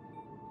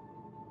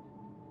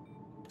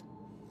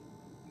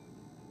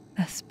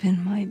 That's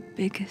been my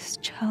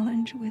biggest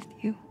challenge with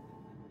you.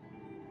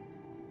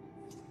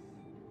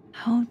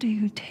 How do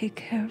you take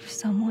care of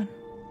someone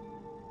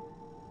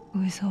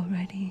who is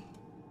already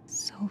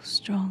so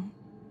strong?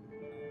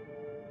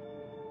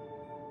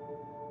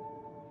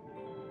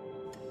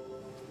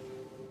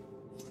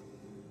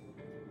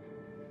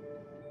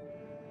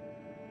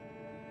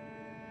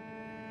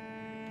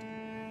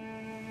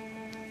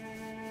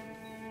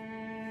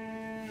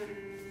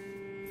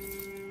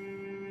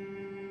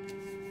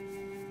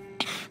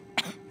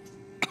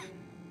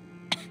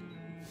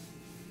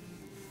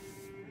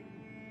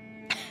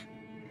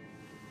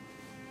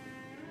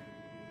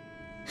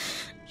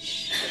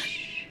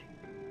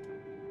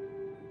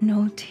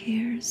 No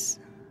tears,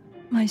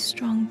 my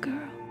strong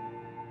girl.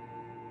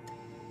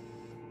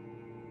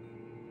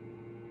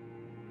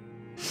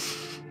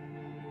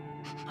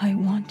 I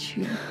want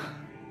you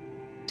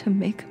to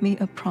make me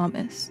a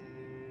promise.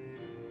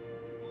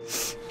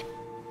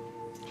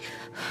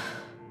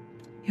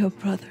 Your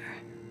brother,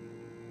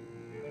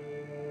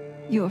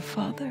 your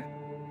father,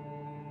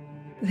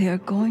 they are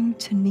going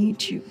to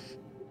need you.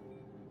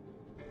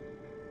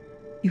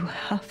 You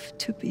have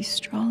to be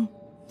strong.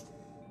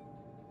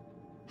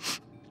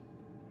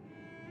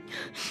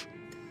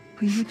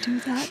 Will you do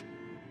that,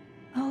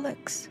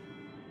 Alex?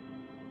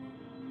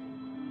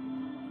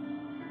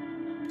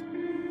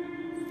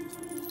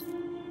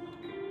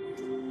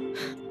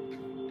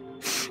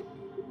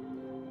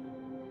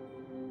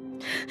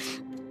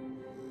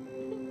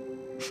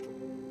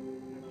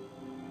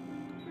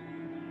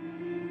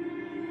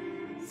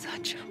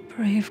 Such a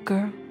brave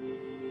girl.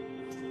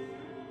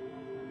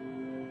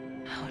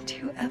 How do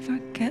you ever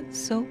get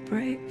so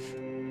brave?